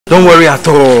Don't worry at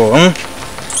all.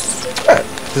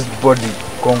 This body,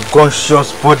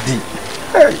 conscious body.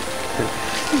 Hey.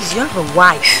 Please, you have a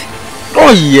wife.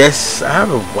 Oh yes, I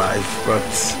have a wife, but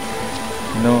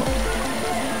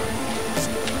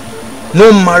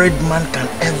no married man can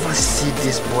ever see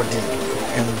this body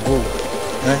and go.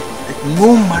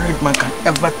 No married man can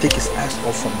ever take his eyes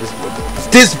off from this body.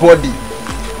 This body,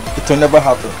 it will never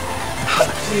happen.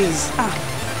 Please.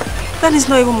 That is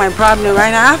not even my problem right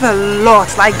now. I have a lot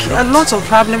of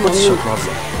problems. What's your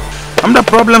problem? I'm the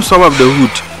problem solver of the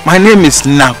hood. My name is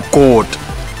Nakod.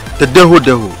 The Deho.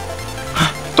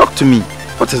 Talk to me.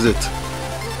 What is it?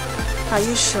 Are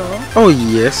you sure? Oh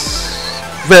yes.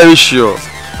 Very sure.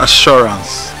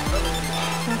 Assurance.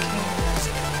 Okay.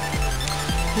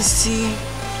 You see,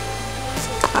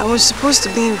 I was supposed to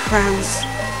be in France,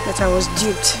 but I was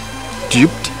duped.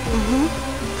 Duped?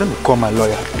 Let me call my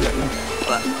lawyer.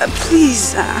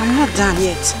 Please, I'm not done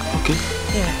yet. Okay.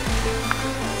 Yeah.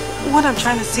 What I'm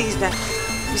trying to say is that,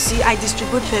 you see, I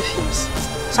distribute perfumes.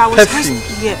 So I was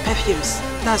perfumes.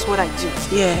 That's what I do.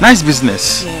 Yeah. Nice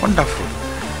business. Yeah. Wonderful.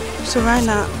 So right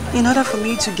now, in order for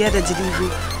me to get a delivery,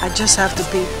 I just have to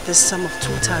pay the sum of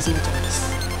 $2,000.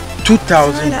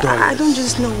 $2,000? I don't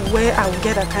just know where I will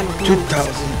get that kind of money.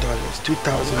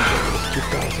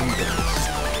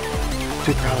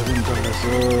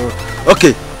 $2,000.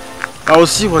 Okay. I will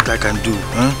see what I can do.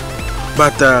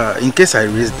 But in case I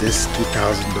raise this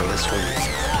 $2,000 for you,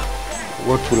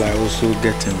 what will I also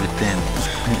get in return?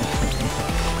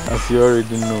 As you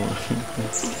already know.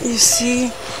 You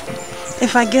see,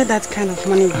 if I get that kind of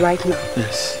money right now,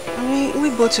 yes, I mean, we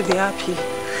both will be happy.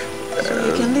 So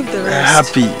you can leave the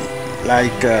rest. Happy?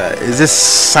 Like, is this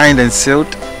signed and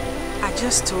sealed? I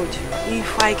just told you,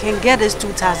 if I can get this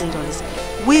 $2,000,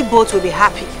 we both will be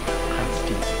happy.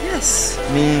 Happy? Yes.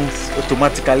 Means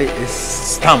automatically it's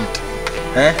stamped.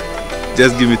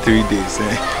 Just give me 3 days.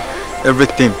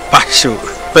 Everything, partial,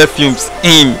 perfumes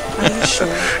in. Are you sure?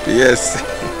 Yes.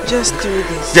 Just 3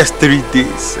 days. Just 3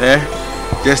 days.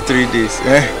 Just 3 days.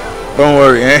 Don't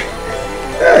worry.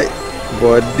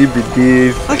 But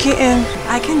days. Okay,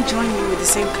 I can join you with the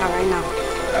same car right now.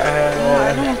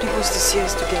 I don't want people to see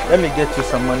us together. Let me get you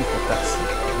some money for taxi.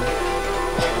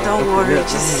 Don't worry,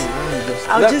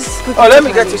 let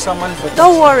me get you some money for taxi.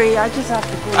 Don't worry, I just have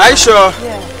to go. Are you sure?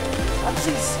 Yeah. At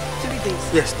least 3 days.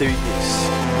 Yes, 3 days.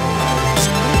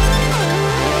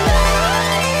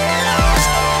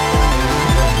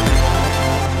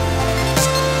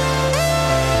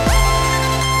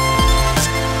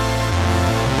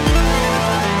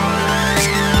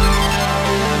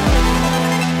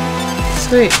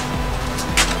 Sweet.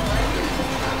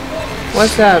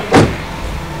 What's up?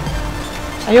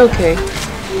 Are you okay?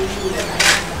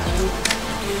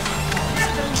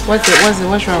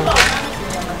 What's wrong?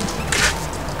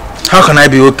 How can I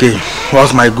be okay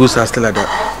whilst my goods are still at the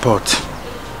port?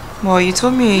 Well, you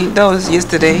told me that was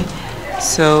yesterday,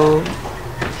 so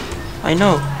I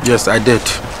know. Yes, I did.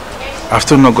 I've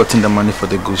still not gotten the money for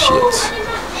the goods yet.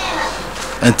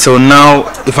 Until now,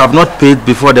 if I've not paid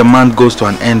before the month goes to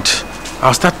an end,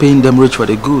 I'll start paying them rich for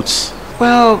the goods.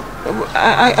 Well,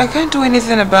 I can't do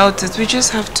anything about it. We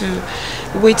just have to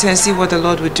wait and see what the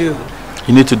Lord will do.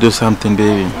 You need to do something,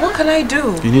 baby. What can I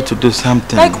do? You need to do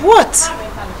something. Like what?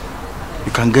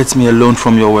 You can get me a loan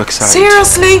from your work site.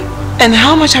 Seriously? And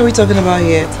how much are we talking about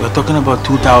here? We're talking about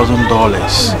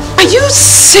 $2,000. Are you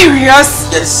serious?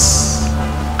 Yes.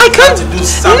 I can't do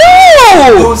something.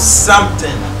 No! Do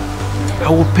something. I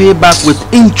will pay back with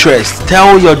interest.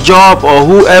 Tell your job or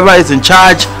whoever is in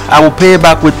charge, I will pay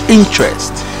back with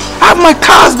interest. I have my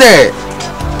cars there.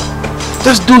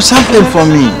 Just do something for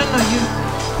me.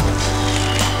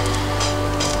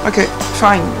 Okay,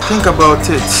 fine. Think about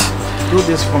it. Do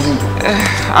this for me.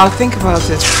 I'll think about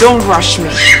it. Don't rush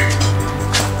me.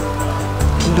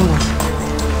 No.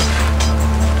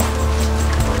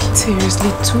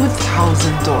 Seriously,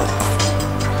 $2,000.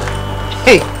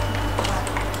 Hey.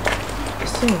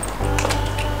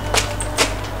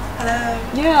 Hello.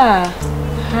 Yeah.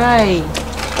 Hi.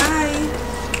 Hi.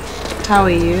 How are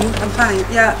you? I'm fine.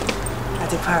 Yeah.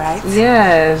 Adipa, right?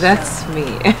 Yeah, that's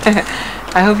me.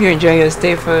 I hope you're enjoying your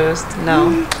stay first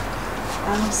now.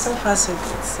 So far so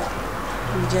good. So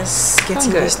I'm just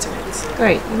getting used to it.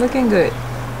 Great. You're looking good.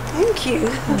 Thank you.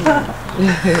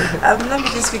 Let me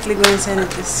just quickly go and send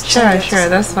this. Sure,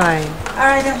 that's fine.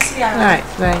 Alright, I'll see you. Alright,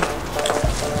 bye.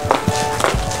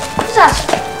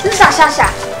 This is Shasha.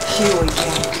 Here we go.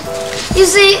 You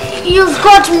see, you've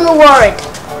got me worried.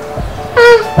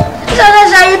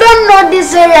 Shasha, you don't know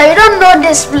this area, you don't know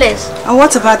this place. And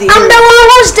what about the I'm the one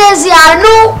who stays here. I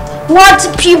know what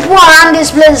people around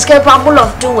this place is capable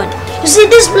of doing. You see,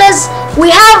 this place We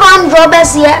have armed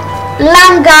robbers here,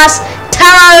 langars,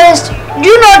 terrorists. Do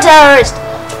you know terrorists?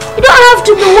 You don't have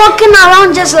to be walking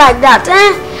around just like that,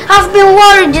 eh? I've been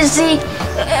worried, you see.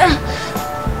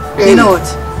 You know what?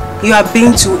 You are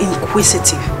being too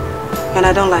inquisitive. And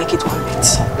I don't like it one bit.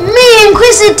 Me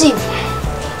inquisitive?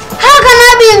 How can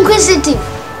I be inquisitive?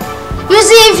 You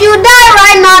see, if you die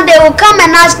right now, they will come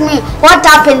and ask me what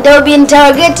happened. They will be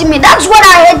interrogating me. That's what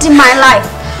I hate in my life.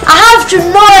 I have to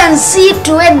know and see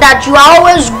to it that you are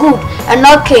always good and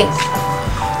okay.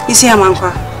 You see,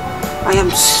 Amankwa, I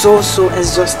am so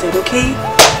exhausted, okay?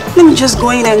 Let me just go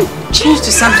in and change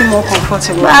to something more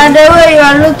comfortable. By the way, you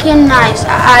are looking nice.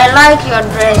 I like your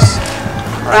dress.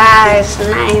 Right, it's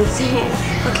nice.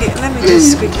 Okay, let me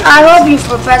just quickly. I hope you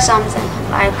prepare something.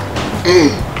 Like.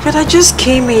 But I just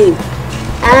came in.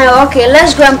 Okay,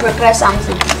 let's go and prepare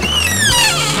something.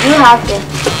 You have it.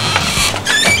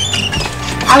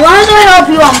 I want to help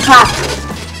you unpack.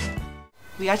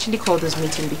 We actually called this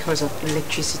meeting because of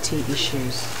electricity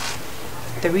issues.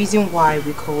 The reason why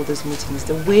we call this meeting is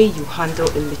the way you handle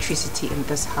electricity in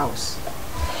this house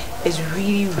is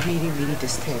really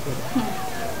disturbing.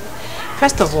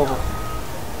 First of all,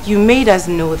 you made us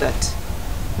know that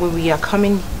when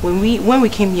we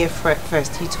came here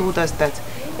first, you told us that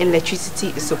electricity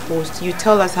is supposed, you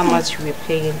tell us how much we're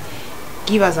paying,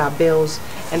 give us our bills,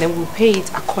 and then we'll pay it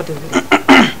accordingly.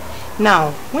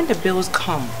 Now, when the bills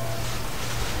come,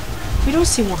 we don't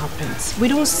see what happens. We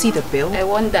don't see the bill. I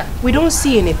wonder. We don't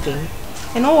see anything.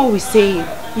 And all we say,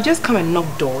 you just come and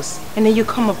knock doors, and then you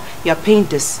come up, you're paying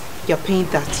this, you're paying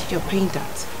that, you're paying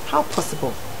that. How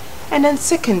possible? And then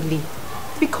secondly,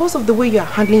 because of the way you are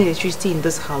handling electricity in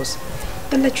this house,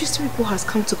 the electricity people has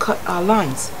come to cut our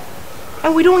lines.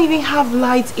 And we don't even have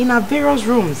lights in our various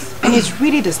rooms. And it's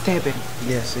really disturbing.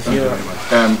 Yes, if you're...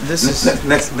 this is...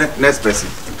 Next person.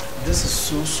 This is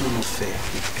so not fair.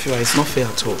 If you are, it's not fair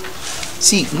at all.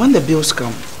 See, when the bills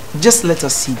come, just let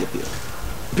us see the bill.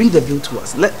 Bring the bill to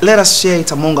us. Let us share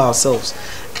it among ourselves.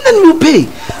 And then we'll pay.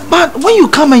 But when you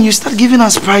come and you start giving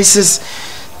us prices,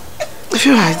 if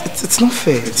you're right, it's not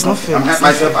fair. It's not fair.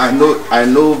 Myself, I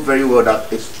know very well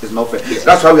that it's not fair.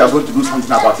 That's why we are going to do something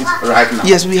about it right now.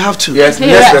 Yes, we have to. Yes,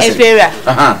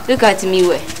 Look at me,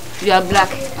 where you are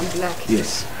black. I'm black.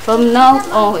 Yes. From now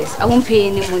onwards, I won't pay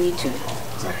any money to you.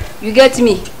 You get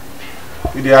me?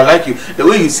 I like you. The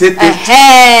way you say things,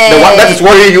 the one that is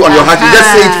worrying you on your heart, you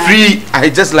just say it free. I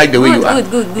just like the way you are.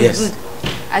 Good.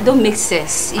 I don't make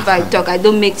sense. If I talk, I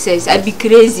don't make sense. I be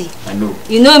crazy. I know.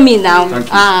 You know me now.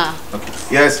 Thank you. Okay.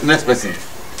 Yes, next person.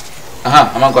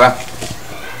 Amankwa.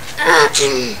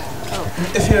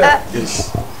 If you're yes.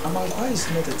 Amankwa is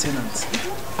not a tenant.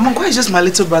 Amankwa is just my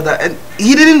little brother, and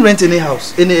he didn't rent any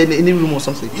house, any room or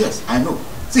something. Yes, I know.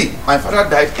 See, my father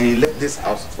died and he left this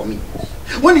house for me.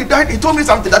 When he died, he told me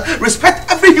something that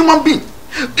respect every human being.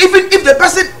 Even if the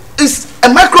person is a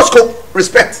microscope,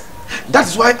 respect. That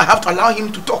is why I have to allow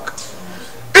him to talk.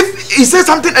 If he says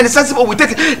something and it's sensible, we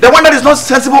take it. The one that is not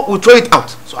sensible, we throw it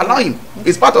out. So allow him.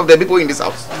 He's part of the people in this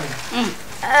house.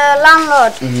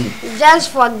 Landlord,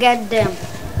 just forget them.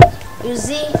 You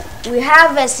see, we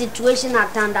have a situation at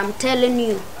hand, I'm telling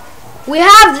you. We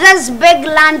have this big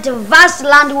land, vast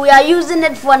land, we are using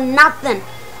it for nothing.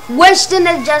 Wasting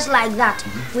it just like that.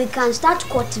 We can start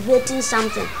cultivating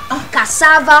something.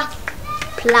 Cassava,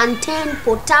 plantain,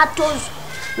 potatoes.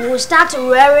 We will start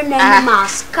rearing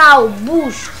animals, cow,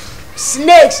 bush,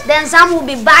 snakes. Then some will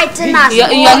be biting us. You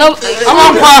are not...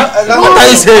 What are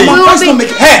you saying?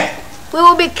 We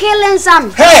will be killing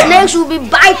some. Snakes will be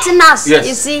biting us. Yes.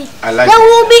 You see? I like then it. we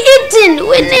will be eating.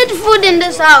 We need food in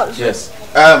this house. Yes.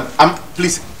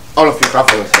 Please, all of you clap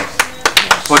for yourselves.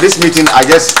 For this meeting, I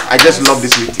just love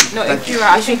this meeting. No, if you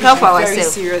are actually help very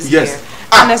ourselves. serious Yes. here.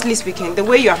 Honestly speaking, the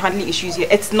way you are handling issues here,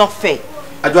 it's not fair.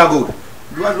 Aduago,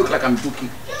 do I look like I'm joking?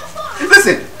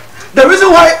 Listen, the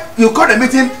reason why you called the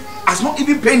meeting has not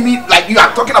even paid me like you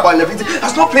are talking about electricity.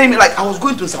 Has not paid me like I was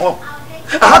going to Sawam.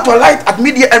 I had to alight at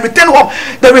media and return home.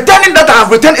 The returning that I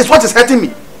have returned is what is hurting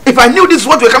me. If I knew this is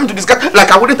what we were coming to discuss, like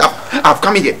I wouldn't have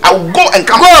come here. I would go and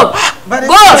come. Go! But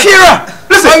Go! Fira!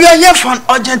 Listen, we are here for an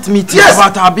urgent meeting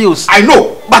about our bills. I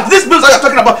know, but these bills that you're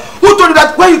talking about, who told you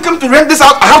that when you come to rent this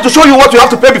out, I have to show you what you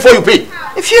have to pay before you pay?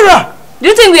 Fira! Do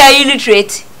you think we are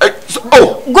illiterate?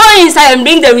 Go inside and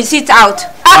bring the receipt out.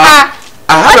 I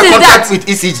have What a is contract that? with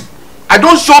ECG. I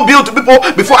don't show bill to people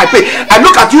before I pay. I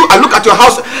look at you, I look at your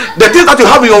house, the things that you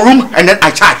have in your room, and then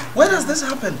I charge. When does this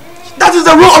happen? That is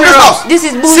the rule of this house. This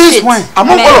is bullshit. Since when?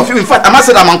 Among all of you, in fact, I must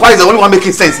say that Amankwa is the only one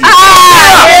making sense here.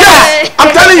 Yes.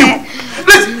 I'm telling you.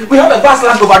 Please, we have a vast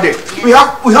land over there. We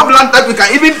have land that we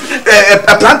can even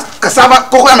plant cassava,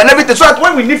 cocoa and everything. So that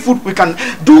when we need food, we can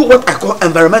do what I call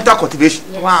environmental cultivation.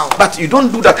 Yes. Wow. But you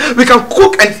don't do that. We can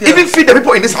cook and even feed the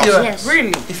people in this house. Yes.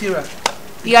 Really?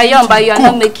 You are young, but you are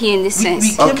not making any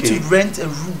sense. We came to rent a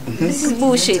room. This is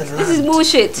bullshit. This is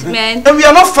bullshit, man. And we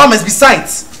are not farmers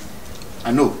besides.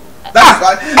 I know. That's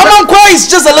why. Amankwa is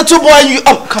just a little boy. You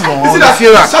come on. You see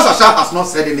that Shasha has not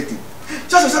said anything.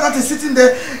 Shasha that is sitting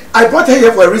there. I brought her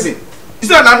here for a reason. You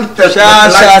see that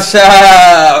Shasha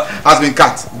has been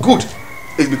cut. Good.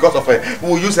 It's because of her. We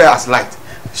will use her as light.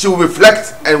 She will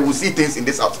reflect and will see things in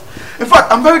this house. In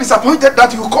fact, I'm very disappointed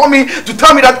that you call me to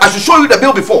tell me that I should show you the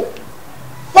bill before.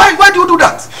 Why do you do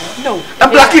that? No.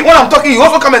 And Blackie, when I'm talking, you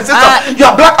also come and say stuff. You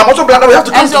are black, I'm also black. We have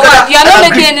to come so together. You are not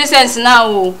making any sense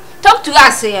now. Talk to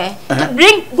us here.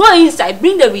 Go inside.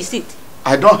 Bring the receipt.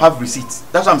 I don't have receipts.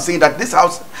 That's why I'm saying that this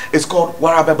house is called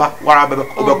Warabeba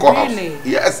Obeko House. Really?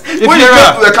 Yes. When you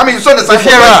were coming, you saw the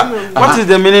sign. What is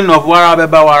the meaning of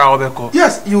Warabeba Obeko?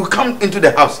 Yes, you come into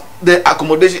the house. The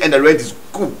accommodation and the rent is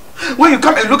cool. When you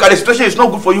come and look at the situation, it's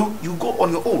not good for you. You go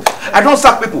on your own. I don't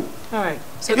sack people. All right.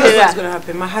 So this is what's going to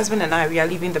happen. My husband and I, we are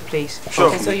leaving the place.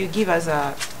 Sure. And so you give us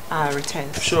a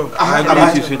return. Sure. Have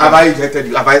I ejected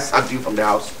you? Have I sacked you from the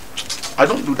house? I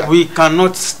don't do that. We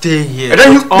cannot stay here. And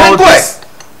then you all go this.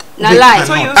 Now lie.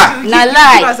 So you Now give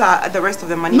lie. us the rest of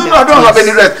the money. No, I don't have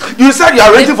any rest. You said you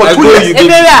are renting for 2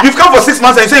 years. You've come for 6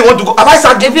 months and you say you want to go. Have I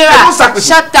sacked you? I don't sack people.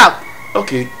 Shut up.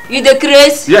 Okay. You the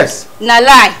craze? Yes. Now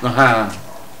lie.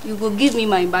 You go give me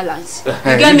my balance. You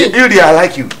get me? You I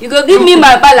like you. You go give me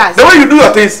my balance. The way you do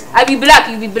your things. I be black,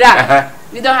 you be black.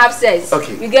 We don't have sense.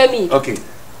 Okay. You get me? Okay.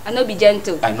 I no be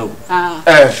gentle. I know.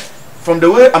 From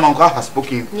the way Amankwa has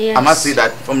spoken, Yes. I must say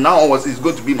that from now onwards he's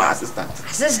going to be my assistant.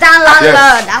 Assistant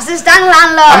landlord. Yes. Assistant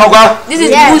landlord. Amankwa, This is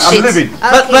Yes. bullshit. I'm leaving.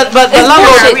 But the It's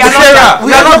landlord, bullshit.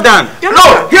 we are not done.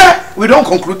 No, here we don't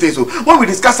conclude things. So when we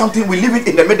discuss something, we leave it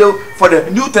in the middle for the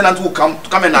new tenant who come to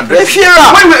come and address.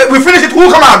 When we finish it, who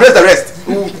come and address the rest?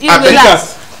 You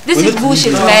relax. This is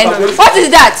bullshit, man. What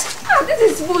is that?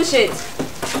 This is bullshit.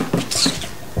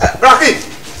 Rocky,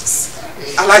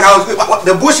 I like how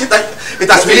the bullshit that it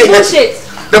has This really is bullshit.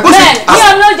 The bullshit. Man, me,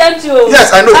 I'm not gentle.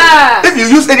 Yes, I know. If you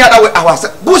use any other way, I will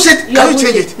say bullshit. You Can are you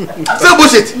change bullshit. it? Say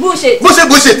bullshit. Bullshit.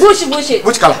 Bullshit. Bullshit.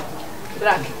 Which color?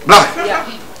 Black. Black. Yeah.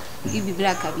 You be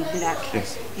black, I be black.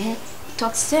 Yes. Yeah.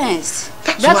 Talk sense.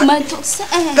 That's Black why- man talk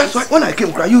sense. That's why when I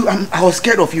came, I was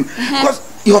scared of you because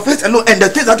your face alone and the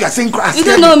things that you are saying. You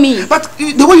don't know me. But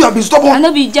the way you have been I stubborn.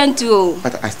 no be gentle.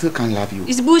 But I still can't love you.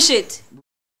 It's bullshit.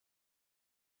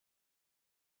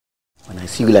 When I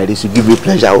see you like this, you give me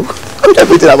pleasure.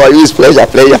 Everything about you is pleasure.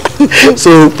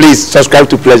 So please subscribe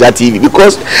to Pleasure TV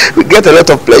because we get a lot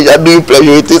of pleasure doing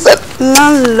pleasure with this.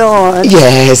 Landlord.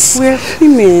 Yes. We're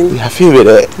female. We are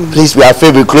favorite. Please, we are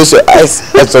favorite. Close your eyes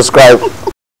and subscribe.